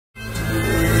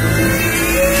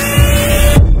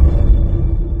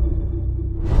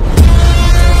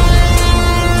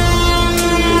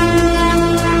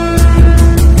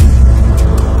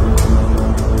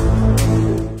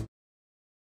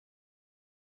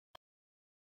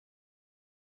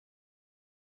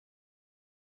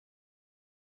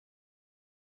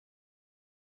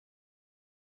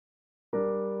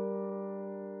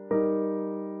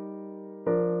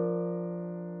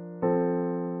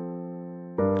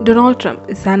Donald Trump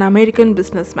is an American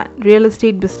businessman, real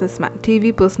estate businessman,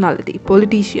 TV personality,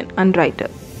 politician, and writer.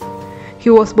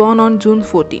 He was born on June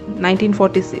 14,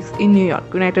 1946 in New York,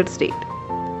 United States.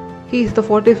 He is the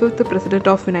 45th President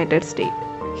of United States.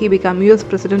 He became US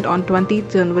President on 20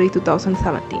 January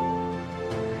 2017.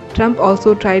 Trump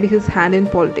also tried his hand in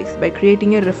politics by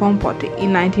creating a reform party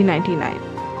in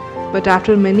 1999. But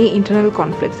after many internal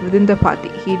conflicts within the party,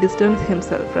 he distanced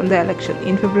himself from the election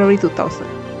in February 2000.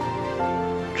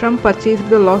 Trump purchased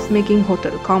the loss-making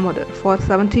hotel Commodore for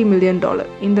 $70 million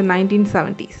in the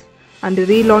 1970s and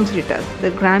relaunched it as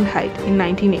the Grand Hyatt in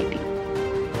 1980.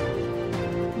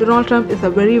 Donald Trump is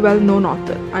a very well-known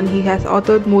author and he has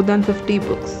authored more than 50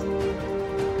 books.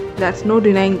 There's no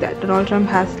denying that Donald Trump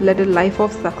has led a life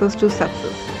of success to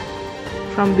success,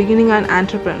 from beginning an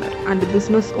entrepreneur and a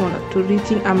business owner to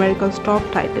reaching America's top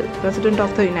title, President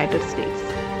of the United States.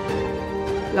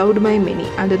 Loved by many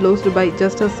and loathed by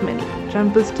just as many,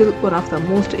 Trump is still one of the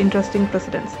most interesting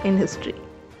presidents in history.